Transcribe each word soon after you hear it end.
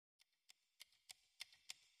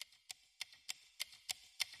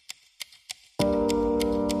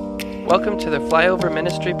Welcome to the Flyover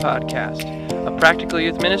Ministry Podcast, a practical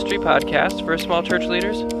youth ministry podcast for small church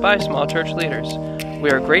leaders by small church leaders. We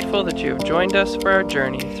are grateful that you have joined us for our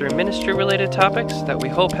journey through ministry-related topics that we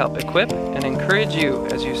hope help equip and encourage you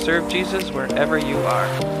as you serve Jesus wherever you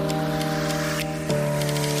are.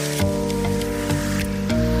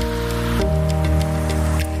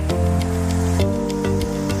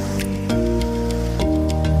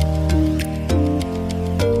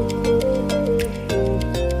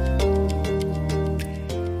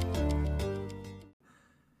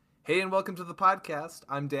 Hey, and welcome to the podcast.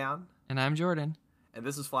 I'm Dan. And I'm Jordan. And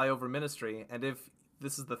this is Flyover Ministry. And if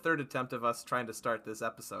this is the third attempt of us trying to start this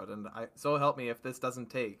episode, and so help me if this doesn't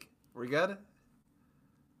take. We good?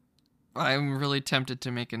 I'm really tempted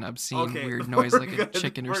to make an obscene, weird noise like a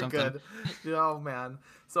chicken or something. Good. Oh, man.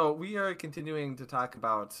 So we are continuing to talk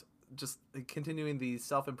about just continuing the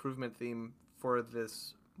self-improvement theme for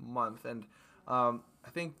this month. And I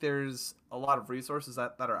think there's a lot of resources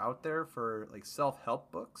that are out there for like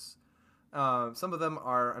self-help books. Some of them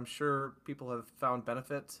are, I'm sure people have found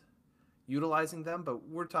benefit utilizing them, but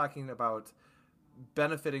we're talking about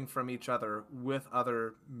benefiting from each other with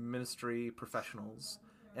other ministry professionals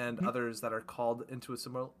and others that are called into a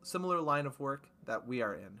similar line of work that we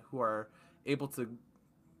are in, who are able to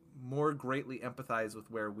more greatly empathize with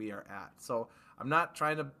where we are at. So I'm not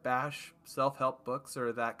trying to bash self-help books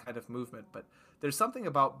or that kind of movement, but there's something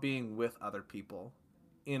about being with other people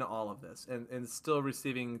in all of this and still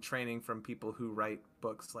receiving training from people who write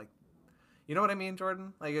books. Like, you know what I mean,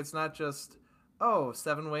 Jordan? Like, it's not just,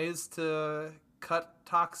 7 ways to cut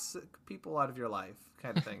toxic people out of your life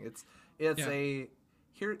kind of thing. It's yeah.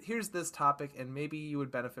 Here's this topic, and maybe you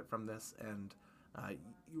would benefit from this, and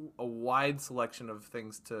a wide selection of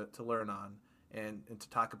things to learn on and to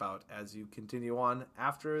talk about as you continue on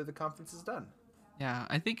after the conference is done. Yeah,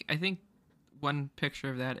 I think one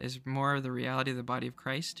picture of that is more of the reality of the body of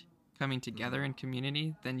Christ coming together in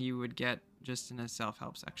community than you would get just in a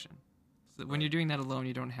self-help section. So when you're doing that alone,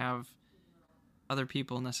 you don't have other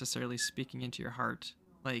people necessarily speaking into your heart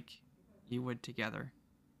like you would together.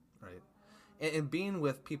 Right. And being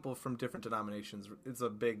with people from different denominations is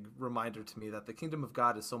a big reminder to me that the kingdom of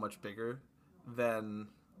God is so much bigger than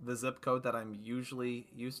the zip code that I'm usually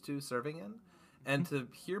used to serving in. And to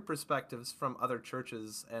hear perspectives from other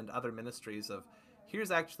churches and other ministries of, here's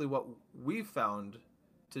actually what we've found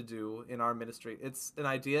to do in our ministry. It's an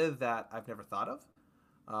idea that I've never thought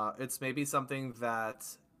of. It's maybe something that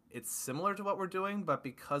it's similar to what we're doing, but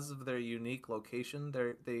because of their unique location,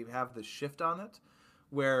 they have the shift on it,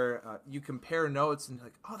 where you compare notes and you're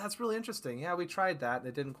like, oh, that's really interesting. Yeah, we tried that and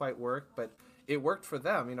it didn't quite work, but it worked for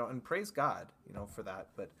them, and praise God, for that.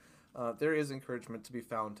 But there is encouragement to be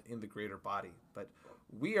found in the greater body. But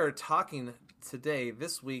we are talking today,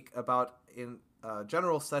 this week, about in a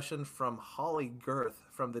general session from Holly Girth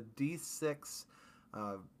from the D6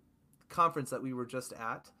 conference that we were just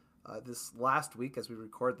at this last week. As we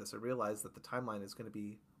record this, I realize that the timeline is going to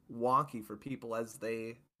be wonky for people as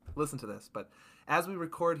they listen to this. But as we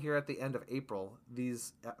record here at the end of April,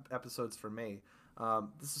 these episodes for May,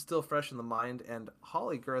 this is still fresh in the mind. And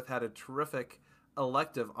Holly Girth had a terrific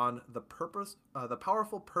elective on the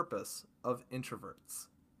powerful purpose of introverts.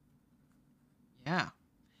 Yeah.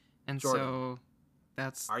 And Jordan, so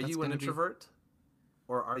that's you an introvert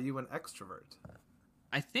or are you an extrovert?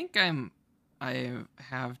 I think I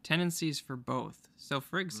have tendencies for both. So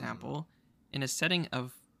for example, in a setting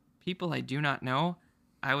of people I do not know,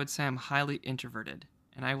 I would say I'm highly introverted,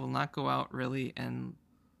 and I will not go out really and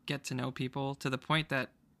get to know people, to the point that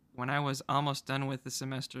when I was almost done with the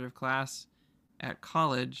semester of class at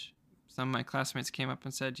college, some of my classmates came up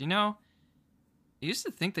and said, I used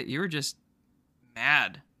to think that you were just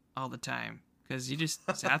mad all the time because you just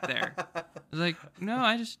sat there. I was like, no,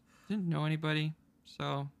 I just didn't know anybody,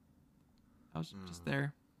 so I was just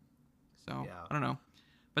there. So yeah. I don't know.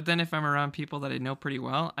 But then if I'm around people that I know pretty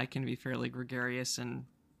well, I can be fairly gregarious and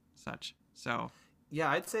such. So yeah,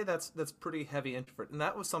 I'd say that's pretty heavy introvert. And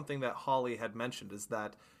that was something that Holly had mentioned, is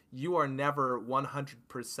that you are never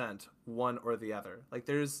 100% one or the other. Like,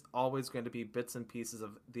 there's always going to be bits and pieces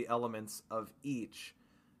of the elements of each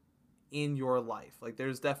in your life. Like,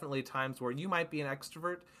 there's definitely times where you might be an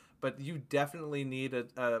extrovert, but you definitely need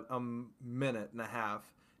a minute and a half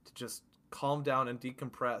to just calm down and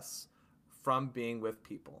decompress from being with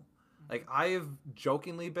people. Like, I have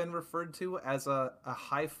jokingly been referred to as a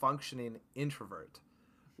high-functioning introvert,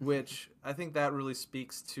 which I think that really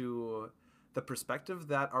speaks to the perspective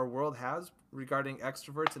that our world has regarding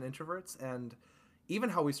extroverts and introverts, and even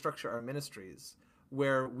how we structure our ministries,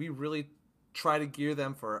 where we really try to gear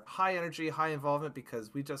them for high energy, high involvement,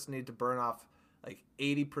 because we just need to burn off like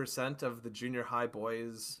 80% of the junior high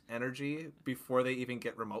boys' energy before they even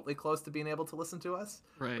get remotely close to being able to listen to us,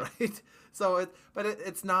 Right. right? So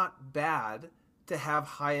it's not bad to have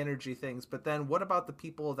high energy things, but then what about the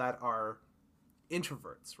people that are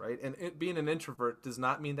introverts, right? And being an introvert does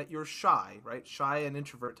not mean that you're shy, right? Shy and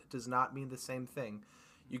introvert does not mean the same thing.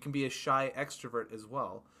 You can be a shy extrovert as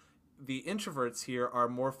well. The introverts here are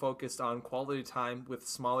more focused on quality time with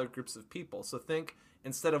smaller groups of people. So think,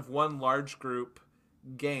 instead of one large group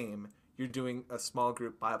game, you're doing a small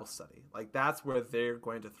group Bible study. Like, that's where they're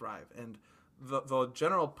going to thrive. And the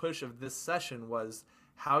general push of this session was,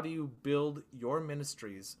 how do you build your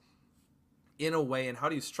ministries in a way, and how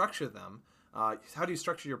do you structure them? How do you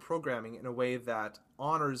structure your programming in a way that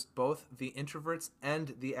honors both the introverts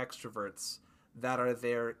and the extroverts that are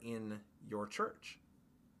there in your church?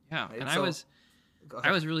 Yeah, Right? and So, go I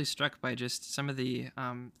ahead. was really struck by just some of the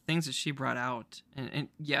things that she brought out, and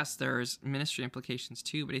yes, there's ministry implications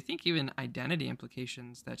too, but I think even identity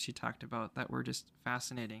implications that she talked about that were just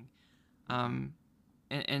fascinating. Mm-hmm. Um,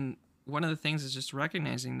 and one of the things is just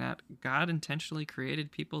recognizing that God intentionally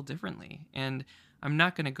created people differently. And I'm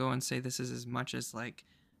not going to go and say this is as much as like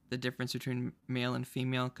the difference between male and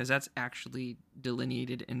female, because that's actually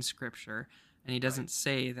delineated in Scripture. And he Right. doesn't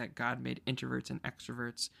say that God made introverts and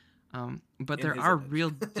extroverts. But In there his are image. real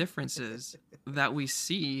differences that we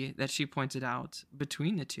see that she pointed out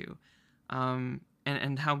between the two.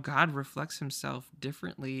 And how God reflects himself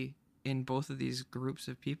differently in both of these groups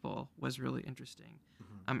of people was really interesting.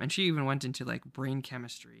 Mm-hmm. And she even went into like brain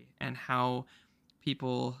chemistry and how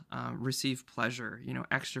people receive pleasure. You know,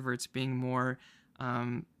 extroverts being more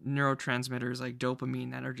neurotransmitters like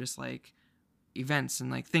dopamine that are just like events and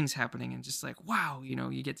like things happening and just like, wow, you know,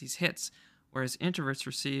 you get these hits. Whereas introverts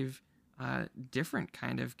receive different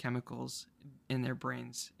kind of chemicals in their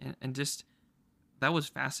brains. And just that was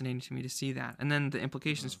fascinating to me to see that. And then the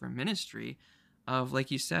implications Mm-hmm. for ministry of,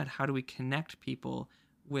 like you said, how do we connect people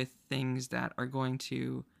with things that are going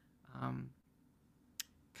to um,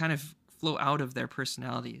 kind of flow out of their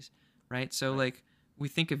personalities, right? So, Right. like, we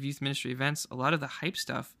think of youth ministry events, a lot of the hype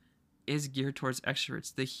stuff is geared towards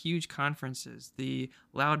extroverts, the huge conferences, the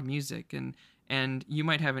loud music, and you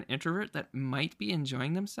might have an introvert that might be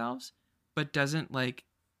enjoying themselves but doesn't like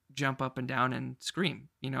jump up and down and scream,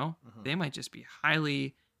 you know? Mm-hmm. They might just be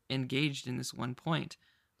highly engaged in this one point.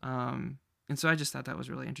 And so I just thought that was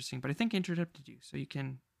really interesting, but I think I interrupted you, so you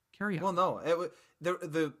can carry Well, on. no,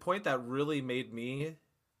 the point that really made me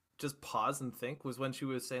just pause and think was when she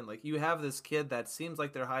was saying, like, you have this kid that seems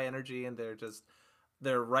like they're high energy and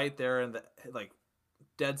they're right there in the, like,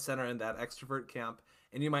 dead center in that extrovert camp,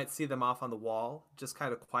 and you might see them off on the wall just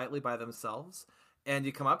kind of quietly by themselves, and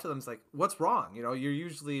you come up to them, it's like, what's wrong? You know, you're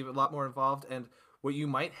usually a lot more involved, and what you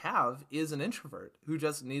might have is an introvert who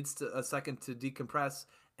just needs a second to decompress,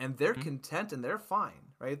 and they're Mm-hmm. content and they're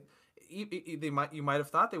fine, right? You might have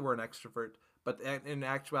thought they were an extrovert, but in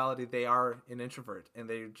actuality they are an introvert, and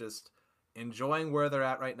they're just enjoying where they're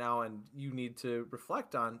at right now, and you need to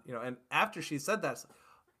reflect on, you know. And after she said that,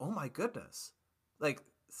 oh my goodness, like,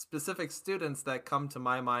 specific students that come to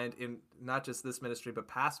my mind in not just this ministry but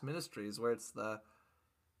past ministries, where it's the,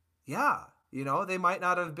 yeah, you know, they might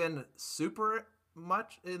not have been super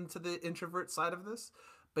much into the introvert side of this,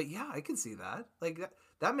 but yeah, I can see that. Like,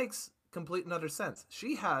 that makes complete and utter sense.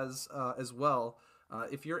 She has as well.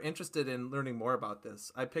 If you're interested in learning more about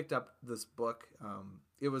this, I picked up this book.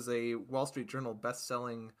 It was a Wall Street Journal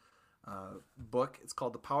best-selling book. It's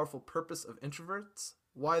called "The Powerful Purpose of Introverts: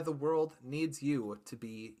 Why the World Needs You to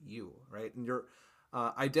Be You." Right, and your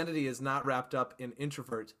identity is not wrapped up in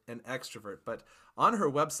introvert and extrovert. But on her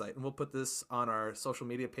website, and we'll put this on our social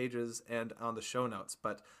media pages and on the show notes,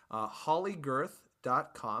 but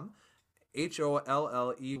holleygerth.com,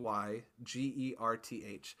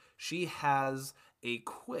 HOLLEYGERTH. She has a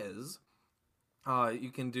quiz.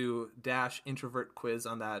 You can do dash introvert quiz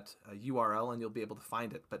on that URL, and you'll be able to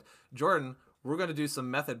find it. But Jordan, we're going to do some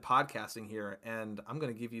method podcasting here, and I'm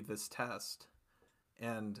going to give you this test,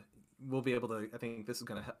 and we'll be able to. I think this is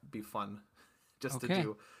going to be fun, just to Okay.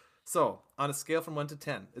 do. So, on a scale from 1 to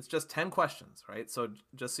 10, it's just 10 questions, right? So,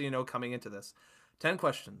 just so you know, coming into this, 10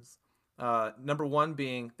 questions. Number 1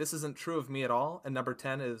 being, this isn't true of me at all. And number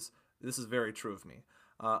 10 is, this is very true of me.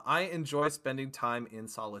 I enjoy spending time in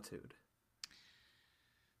solitude.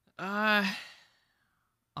 Uh,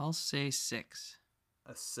 I'll say 6.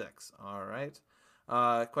 A 6. All right.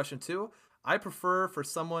 Question 2. I prefer for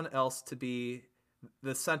someone else to be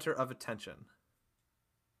the center of attention.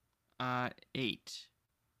 8.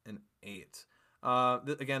 An 8.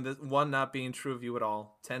 Again, this 1 not being true of you at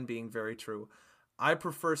all, 10 being very true. I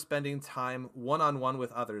prefer spending time one-on-one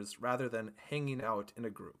with others rather than hanging out in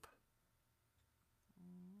a group.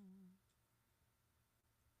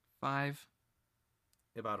 5.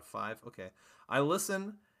 About a 5. Okay. I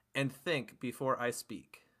listen and think before I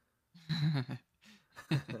speak.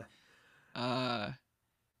 uh,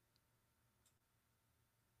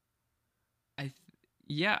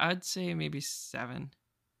 yeah, I'd say maybe 7.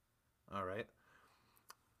 All right.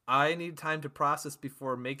 I need time to process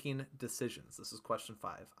before making decisions. This is question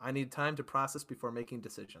 5. I need time to process before making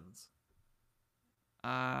decisions.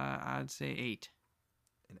 I'd say 8.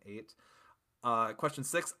 An 8. Question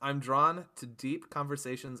 6. I'm drawn to deep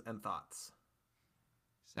conversations and thoughts.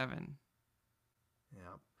 7.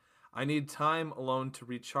 Yeah. I need time alone to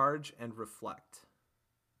recharge and reflect.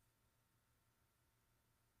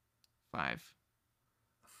 5.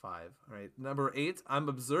 5. All right. Number 8. I'm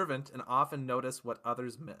observant and often notice what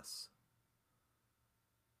others miss.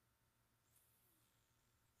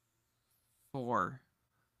 4.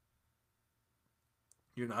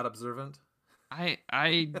 You're not observant? I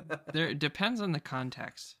there it depends on the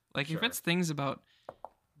context. Like if Sure. it's things about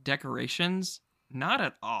decorations, not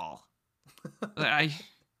at all. I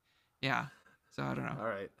yeah. So I don't know. All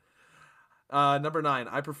right. Number 9.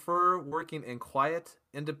 I prefer working in quiet,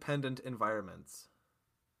 independent environments.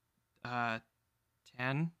 10.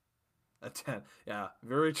 A 10. Yeah,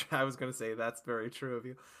 very true. I was going to say that's very true of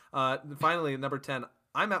you. Finally, number 10.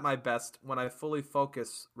 I'm at my best when I fully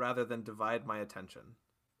focus rather than divide my attention.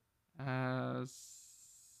 6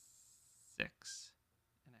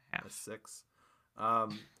 and a A half. 6.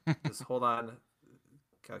 Just hold on.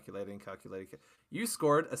 Calculating. You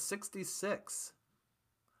scored a 66,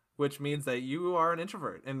 which means that you are an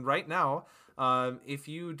introvert. And right now, if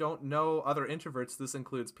you don't know other introverts, this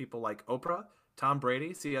includes people like Oprah, Tom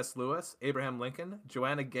Brady, C.S. Lewis, Abraham Lincoln,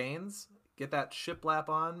 Joanna Gaines. Get that shiplap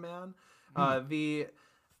on, man. The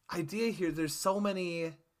idea here, there's so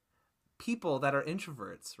many people that are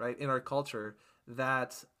introverts, right, in our culture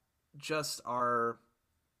that just are,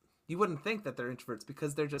 you wouldn't think that they're introverts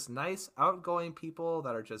because they're just nice, outgoing people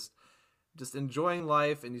that are just enjoying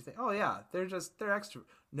life, and you think, oh yeah, they're extrovert.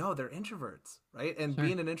 No, they're introverts, right? And Sure.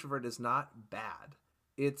 being an introvert is not bad.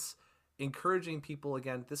 It's encouraging people.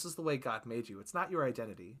 Again, this is the way God made you. It's not your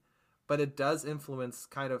identity, but it does influence,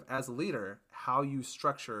 kind of as a leader, how you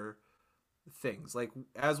structure things. Like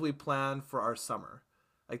as we plan for our summer,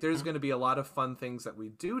 like there's going to be a lot of fun things that we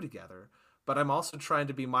do together, but I'm also trying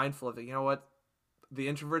to be mindful of it. You know what? The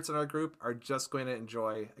introverts in our group are just going to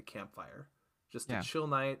enjoy a campfire, just a Yeah. chill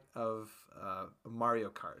night of Mario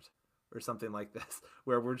Kart or something like this,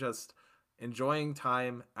 where we're just enjoying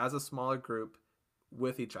time as a smaller group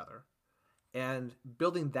with each other, and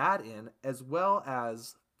building that in, as well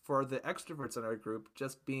as for the extroverts in our group,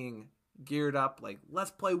 just being geared up, like,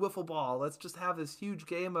 let's play wiffle ball, let's just have this huge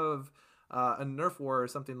game of a Nerf war or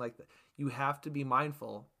something like that. You have to be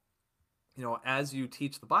mindful, as you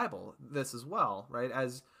teach the Bible, this as well, right?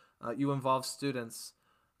 As you involve students,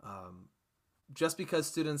 just because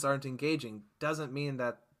students aren't engaging doesn't mean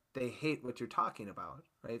that they hate what you're talking about,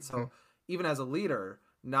 right? Mm-hmm. So even as a leader,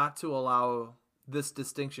 not to allow this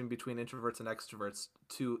distinction between introverts and extroverts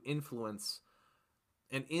to influence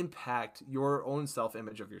and impact your own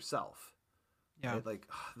self-image of yourself. Yeah. Right? Like,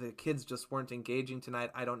 the kids just weren't engaging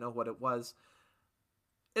tonight. I don't know what it was.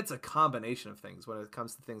 It's a combination of things when it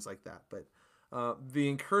comes to things like that. But the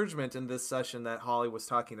encouragement in this session that Holly was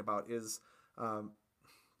talking about is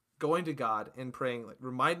going to God and praying, like,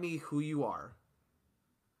 remind me who you are,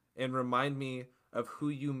 and remind me of who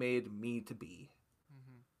you made me to be,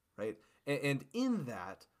 right? And in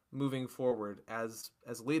that, moving forward as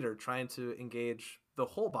leader, trying to engage the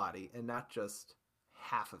whole body and not just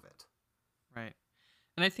half of it. Right.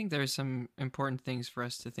 And I think there's some important things for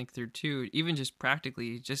us to think through too, even just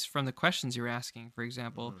practically, just from the questions you're asking. For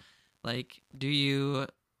example, like, do you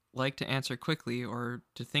like to answer quickly or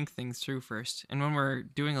to think things through first? And when we're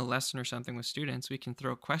doing a lesson or something with students, we can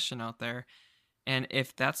throw a question out there. And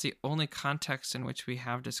if that's the only context in which we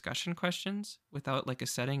have discussion questions without like a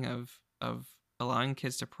setting of allowing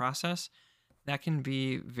kids to process, that can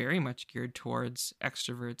be very much geared towards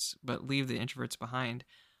extroverts, but leave the introverts behind.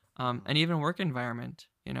 And even work environment,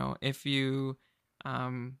 if you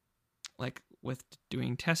like with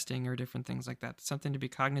doing testing or different things like that, something to be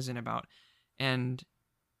cognizant about. And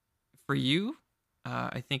for you,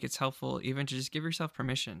 I think it's helpful even to just give yourself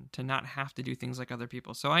permission to not have to do things like other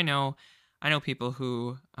people. So I know people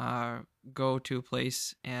who go to a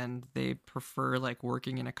place and they prefer like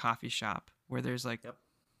working in a coffee shop where there's like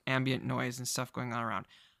ambient noise and stuff going on around.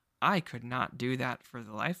 I could not do that for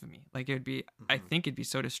the life of me. Like it would be, I think it'd be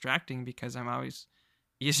so distracting because I'm always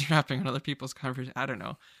eavesdropping on other people's conversation. I don't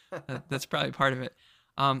know. That's probably part of it.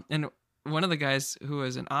 And one of the guys who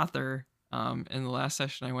was an author, in the last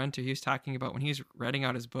session I went to, he was talking about when he's writing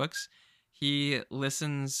out his books, he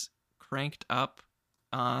listens cranked up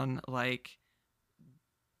on like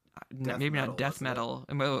maybe not death metal.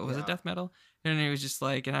 Was it death metal? And he was just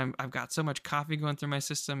like, and I've got so much coffee going through my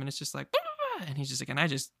system, and it's just like, and he's just like, and I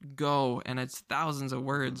just go, and it's thousands of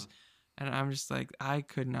words, and I'm just like, I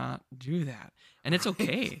could not do that, and it's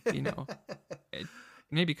okay, you know. It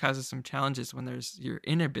maybe causes some challenges when you're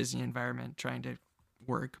in a busy environment trying to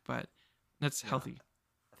work, but that's healthy.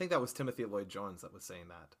 I think that was Timothy Lloyd Jones that was saying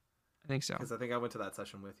that. I think so. Because I think I went to that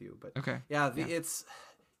session with you, but okay, it's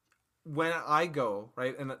when I go,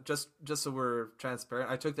 right, and just so we're transparent,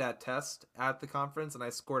 I took that test at the conference and I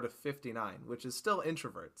scored a 59, which is still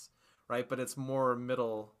introverts, right? But it's more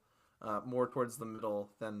middle, more towards the middle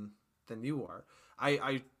than you are.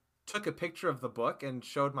 I took a picture of the book and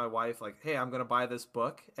showed my wife, like, hey, I'm going to buy this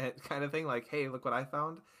book, and kind of thing, like, hey, look what I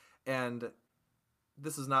found. And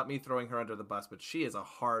this is not me throwing her under the bus, but she is a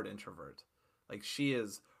hard introvert. Like, she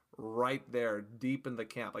is right there deep in the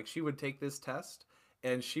camp. Like, she would take this test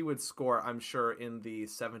and she would score, I'm sure, in the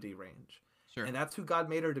 70 range. Sure. And that's who God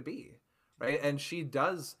made her to be, right? And she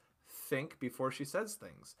does think before she says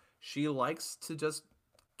things. She likes to just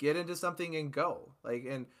get into something and go. Like,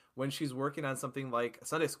 and when she's working on something like a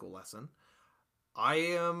Sunday school lesson, I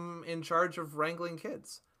am in charge of wrangling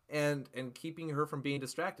kids and keeping her from being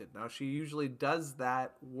distracted. Now, she usually does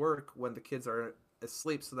that work when the kids are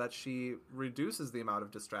asleep so that she reduces the amount of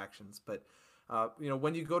distractions. But,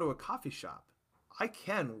 when you go to a coffee shop, I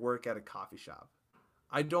can work at a coffee shop.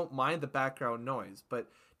 I don't mind the background noise, but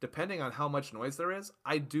depending on how much noise there is,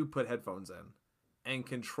 I do put headphones in and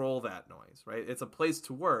control that noise, right? It's a place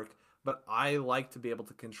to work, but I like to be able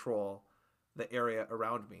to control the area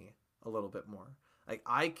around me a little bit more. Like,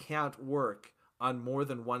 I can't work on more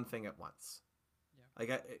than one thing at once.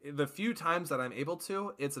 Yeah. Like, the few times that I'm able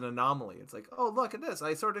to, it's an anomaly. It's like, oh, look at this.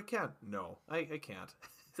 I sort of can. No, I can't.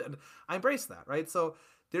 And I embrace that, right? So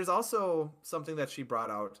there's also something that she brought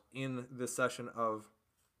out in this session of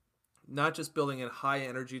not just building in high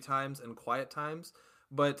energy times and quiet times,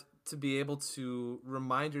 but to be able to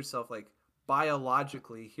remind yourself, like,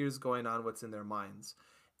 biologically, here's going on what's in their minds,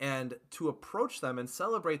 and to approach them and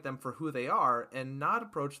celebrate them for who they are, and not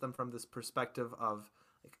approach them from this perspective of,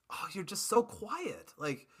 like, oh, you're just so quiet.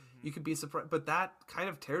 Like, you could be surprised, but that kind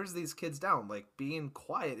of tears these kids down. Like, being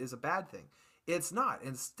quiet is a bad thing. It's not.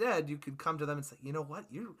 Instead, you could come to them and say, you know what?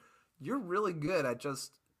 You're really good at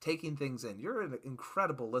just taking things in. You're an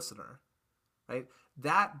incredible listener, right?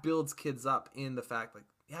 That builds kids up in the fact, like,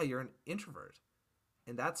 yeah, you're an introvert,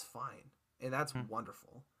 and that's fine, and that's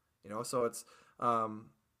wonderful. So it's,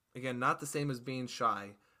 again, not the same as being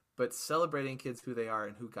shy, but celebrating kids who they are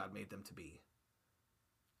and who God made them to be.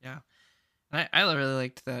 Yeah. I really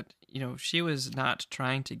liked that, she was not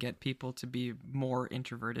trying to get people to be more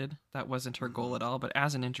introverted. That wasn't her goal at all. But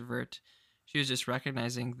as an introvert, she was just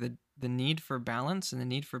recognizing the need for balance and the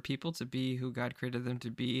need for people to be who God created them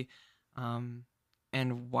to be,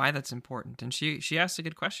 and why that's important. And she asked a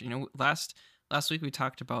good question. Last week we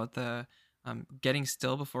talked about the getting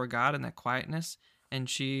still before God and that quietness. And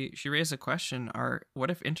she raised a question: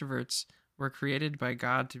 what if introverts were created by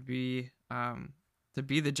God to be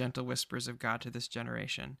the gentle whispers of God to this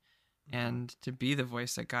generation, and to be the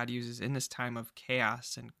voice that God uses in this time of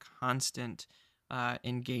chaos and constant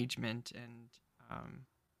engagement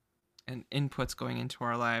and inputs going into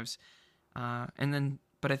our lives.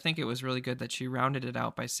 But I think it was really good that she rounded it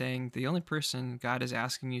out by saying the only person God is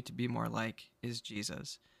asking you to be more like is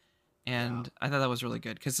Jesus. And I thought that was really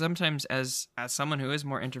good, because sometimes as someone who is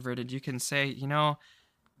more introverted, you can say,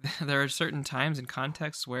 there are certain times and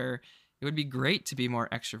contexts where it would be great to be more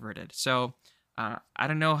extroverted. So I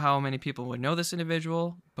don't know how many people would know this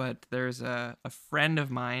individual, but there's a friend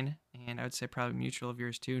of mine, and I would say probably mutual of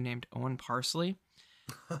yours too, named Owen Parsley.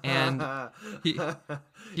 And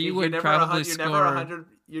he would probably score.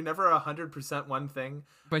 You're never 100% one thing,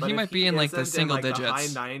 but he might be in like the single digits, the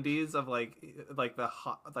high 90s of like the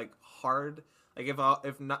hard. Like if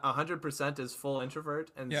 100% is full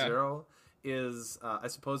introvert and 0 is, I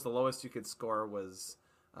suppose the lowest you could score was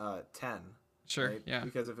 10. Sure. Right? Yeah.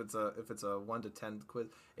 Because if it's a 1 to 10 quiz,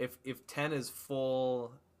 if 10 is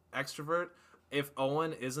full extrovert, if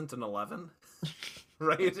Owen isn't an 11,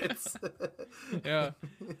 right? It's yeah.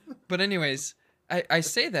 But anyways, I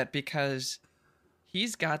say that because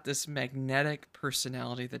he's got this magnetic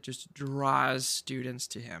personality that just draws students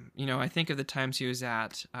to him. I think of the times he was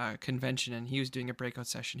at a convention and he was doing a breakout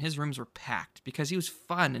session. His rooms were packed because he was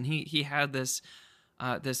fun, and he had this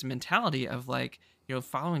mentality of like,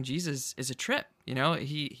 following Jesus is a trip.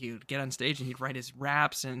 He would get on stage and he'd write his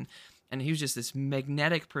raps, and he was just this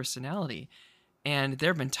magnetic personality. And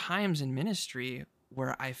there have been times in ministry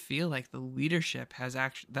where I feel like the leadership has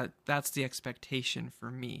actually, that's the expectation for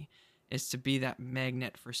me, is to be that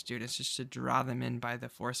magnet for students, just to draw them in by the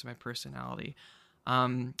force of my personality.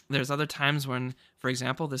 There's other times when, for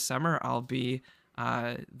example, this summer I'll be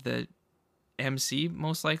the MC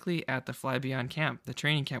most likely at the Fly Beyond camp, the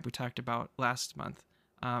training camp we talked about last month,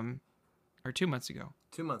 or 2 months ago.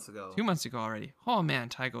 2 months ago. 2 months ago already. Oh man,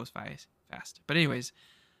 time goes by fast. But anyways,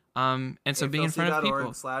 and so being in front of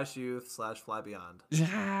people. /youth/flybeyond.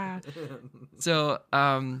 So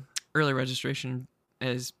early registration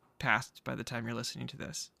is passed by the time you're listening to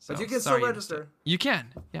this. So, but you can still register. You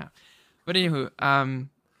can, yeah. But anywho,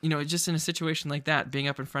 just in a situation like that, being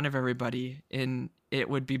up in front of everybody, and it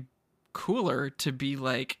would be cooler to be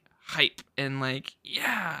like hype and like,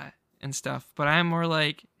 yeah, and stuff. But I'm more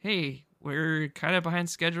like, hey, we're kind of behind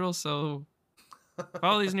schedule, so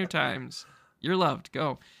follow these new times. You're loved.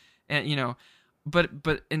 Go. And,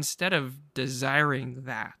 but instead of desiring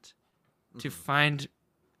that, to find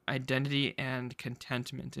identity and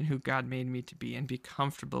contentment in who God made me to be and be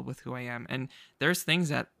comfortable with who I am. And there's things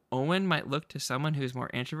that Owen might look to someone who's more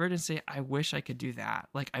introverted and say, I wish I could do that.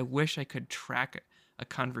 Like, I wish I could track a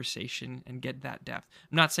conversation and get that depth.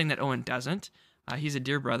 I'm not saying that Owen doesn't. He's a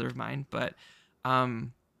dear brother of mine, but,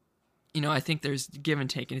 I think there's give and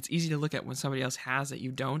take, and it's easy to look at when somebody else has that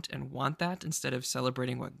you don't and want that, instead of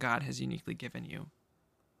celebrating what God has uniquely given you.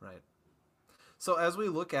 Right. So as we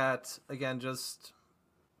look at, again, just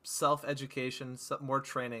self-education, more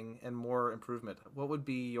training, and more improvement, what would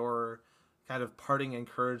be your kind of parting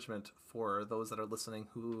encouragement for those that are listening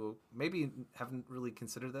who maybe haven't really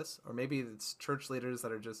considered this, or maybe it's church leaders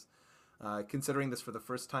that are just considering this for the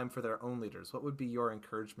first time for their own leaders? What would be your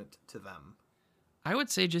encouragement to them? I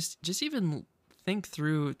would say just even think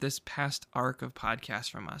through this past arc of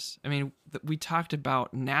podcasts from us. I mean, we talked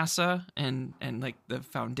about NASA and like the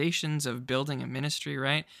foundations of building a ministry,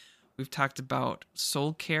 right? We've talked about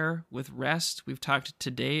soul care with rest. We've talked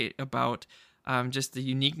today about just the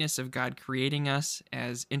uniqueness of God creating us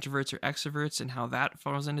as introverts or extroverts and how that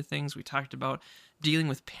falls into things. We talked about dealing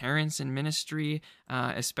with parents in ministry,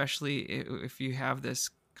 especially if you have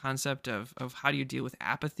this concept of how do you deal with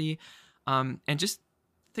apathy. And just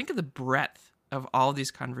think of the breadth of all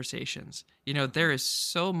these conversations. There is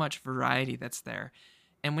so much variety that's there.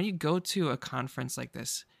 And when you go to a conference like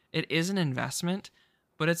this, it is an investment,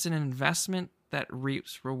 but it's an investment that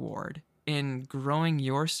reaps reward in growing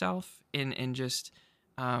yourself, in just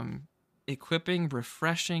equipping,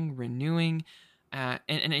 refreshing, renewing. And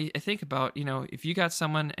I think about, if you got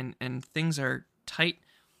someone and things are tight,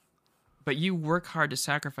 but you work hard to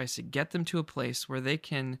sacrifice to get them to a place where they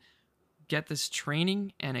can get this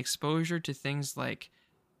training and exposure to things like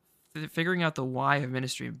figuring out the why of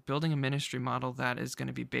ministry, building a ministry model that is going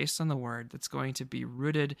to be based on the word, that's going to be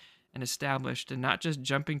rooted and established, and not just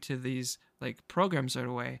jumping to these like programs right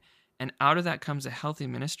away. And out of that comes a healthy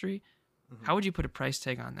ministry. Mm-hmm. How would you put a price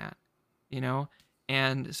tag on that?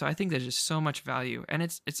 And so I think there's just so much value, and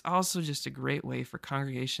it's also just a great way for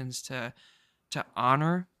congregations to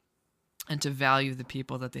honor and to value the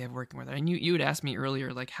people that they have working with. And you had asked me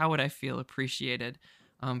earlier, like, how would I feel appreciated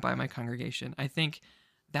by my congregation? I think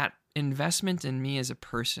that investment in me as a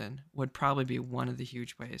person would probably be one of the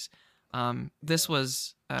huge ways. This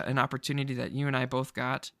was an opportunity that you and I both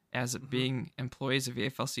got as being employees of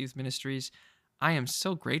EFLC Youth Ministries. I am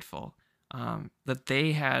so grateful that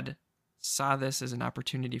they had saw this as an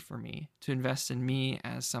opportunity for me to invest in me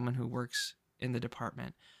as someone who works in the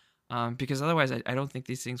department. Because otherwise I don't think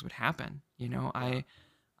these things would happen.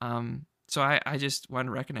 So I just want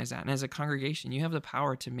to recognize that. And as a congregation, you have the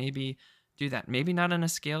power to maybe do that. Maybe not on a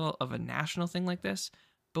scale of a national thing like this,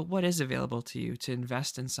 but what is available to you to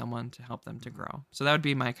invest in someone to help them to grow. So that would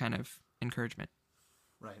be my kind of encouragement.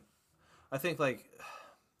 Right. I think like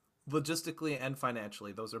logistically and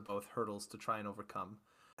financially, those are both hurdles to try and overcome.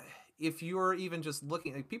 If you're even just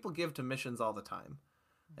looking, like, people give to missions all the time.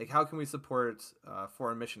 Like, how can we support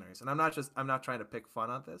foreign missionaries? And I'm not trying to pick fun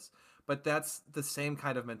on this, but that's the same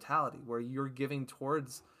kind of mentality where you're giving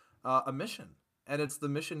towards a mission, and it's the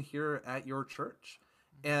mission here at your church.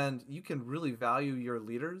 And you can really value your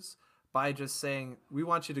leaders by just saying, we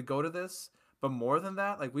want you to go to this, but more than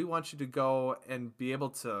that, like, we want you to go and be able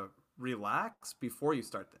to relax before you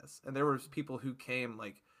start this. And there were people who came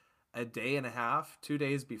like a day and a half, 2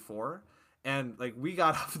 days before. And like, we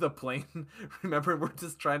got off the plane, remember, we're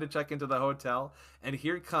just trying to check into the hotel, and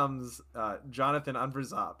here comes Jonathan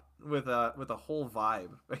Unverzop with a whole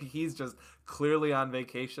vibe. Like, he's just clearly on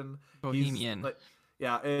vacation. Bohemian.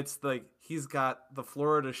 Yeah, it's like he's got the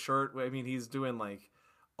Florida shirt. I mean, he's doing like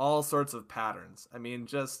all sorts of patterns. I mean,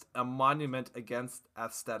 just a monument against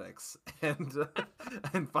aesthetics and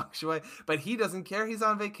and feng shui. But he doesn't care. He's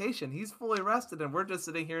on vacation. He's fully rested, and we're just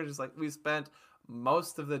sitting here, just like we spent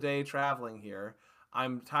most of the day traveling here.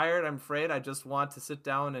 I'm tired. I'm afraid. I just want to sit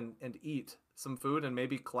down and eat some food and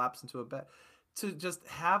maybe collapse into a bed. To just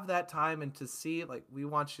have that time and to see, like, we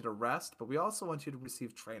want you to rest, but we also want you to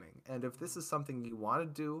receive training. And if this is something you want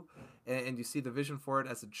to do and you see the vision for it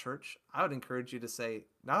as a church, I would encourage you to say,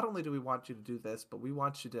 not only do we want you to do this, but we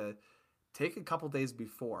want you to take a couple days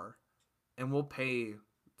before and we'll pay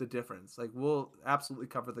the difference. Like, we'll absolutely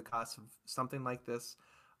cover the cost of something like this.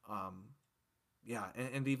 Yeah,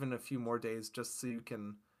 and even a few more days just so you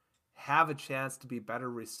can have a chance to be better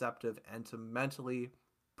receptive and to mentally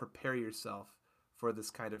prepare yourself for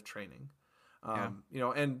this kind of training. You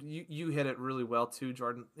know, and you hit it really well too,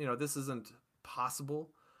 Jordan. You know, this isn't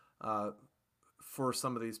possible for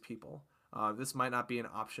some of these people. This might not be an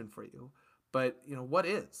option for you, but you know, what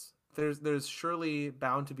is? There's surely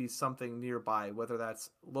bound to be something nearby, whether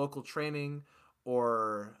that's local training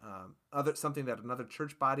or something that another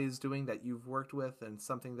church body is doing that you've worked with, and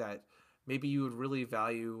something that maybe you would really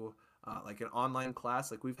value, like an online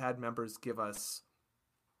class. Like, we've had members give us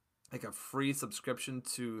like a free subscription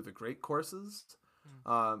to the Great Courses.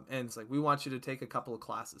 And it's like, we want you to take a couple of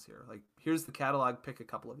classes here. Like, here's the catalog, pick a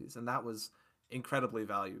couple of these. And that was incredibly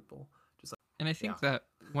valuable. Just like, and I think that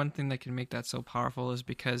one thing that can make that so powerful is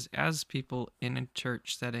because as people in a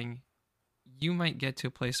church setting, you might get to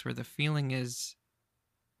a place where the feeling is,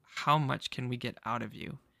 how much can we get out of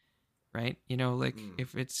you? Right? You know, like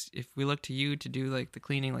if we look to you to do like the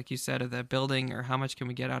cleaning, like you said, of that building, or how much can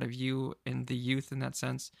we get out of you and the youth in that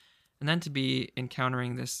sense? And then to be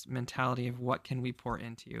encountering this mentality of what can we pour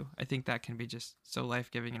into you? I think that can be just so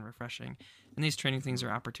life-giving and refreshing. And these training things are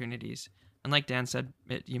opportunities. And like Dan said,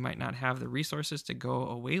 you might not have the resources to go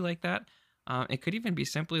away like that. It could even be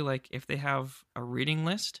simply like, if they have a reading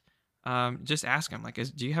list, just ask them, like,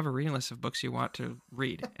 do you have a reading list of books you want to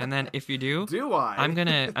read? And then if you do, I'm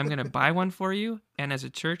gonna buy one for you. And as a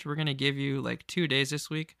church, we're gonna give you like 2 days this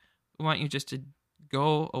week. We want you just to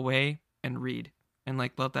go away and read. And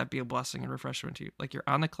like, let that be a blessing and refreshment to you. Like, you're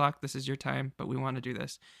on the clock. This is your time, but we want to do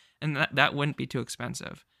this. And that wouldn't be too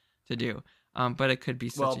expensive to do. But it could be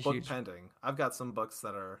such a huge... Well, book pending. I've got some books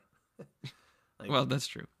that are... like, well, that's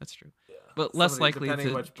true. That's true. Yeah. But less likely depending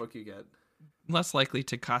to... which book you get. Less likely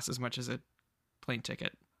to cost as much as a plane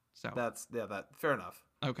ticket. So that fair enough.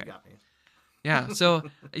 Okay. You got me. Yeah. So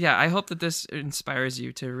yeah, I hope that this inspires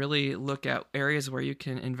you to really look at areas where you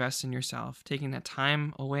can invest in yourself, taking that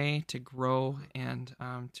time away to grow, and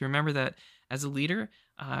to remember that as a leader,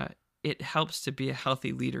 it helps to be a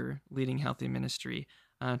healthy leader, leading healthy ministry,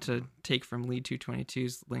 to take from Lead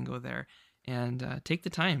 222's lingo there, and take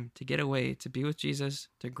the time to get away, to be with Jesus,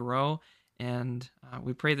 to grow. And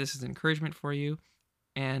we pray this is encouragement for you.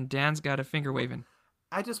 And Dan's got a finger waving.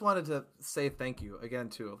 I just wanted to say thank you again,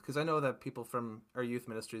 too, because I know that people from our youth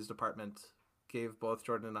ministries department gave both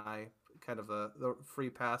Jordan and I kind of the free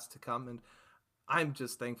pass to come, and I'm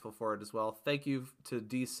just thankful for it as well. Thank you to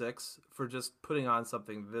D6 for just putting on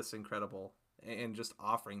something this incredible and just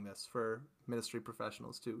offering this for ministry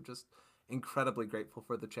professionals, too. Just incredibly grateful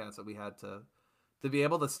for the chance that we had to be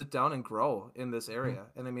able to sit down and grow in this area.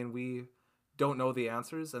 And I mean, we don't know the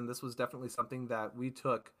answers, and this was definitely something that we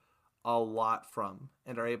took a lot from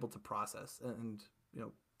and are able to process and you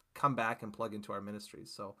know, come back and plug into our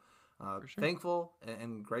ministries. So sure. Thankful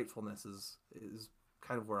and gratefulness is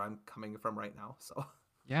kind of where I'm coming from right now. So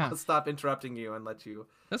yeah, I'll stop interrupting you and let you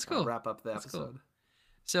that's cool. Wrap up the episode. Cool.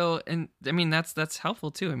 So, and I mean, that's helpful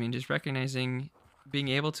too. I mean, just recognizing being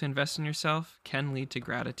able to invest in yourself can lead to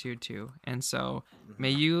gratitude too. And so may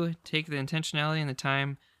you take the intentionality and the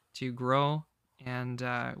time to grow, and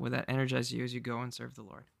would that energize you as you go and serve the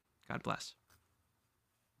Lord. God bless.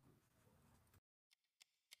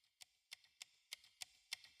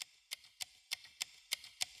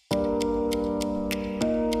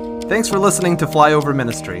 Thanks for listening to Flyover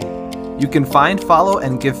Ministry. You can find, follow,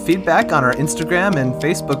 and give feedback on our Instagram and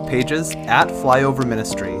Facebook pages at Flyover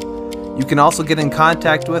Ministry. You can also get in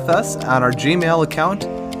contact with us on our Gmail account,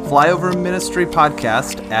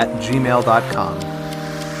 flyoverministrypodcast@gmail.com.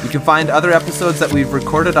 You can find other episodes that we've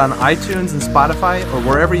recorded on iTunes and Spotify or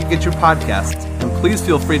wherever you get your podcasts, and please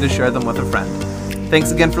feel free to share them with a friend.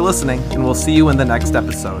 Thanks again for listening, and we'll see you in the next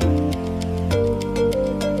episode.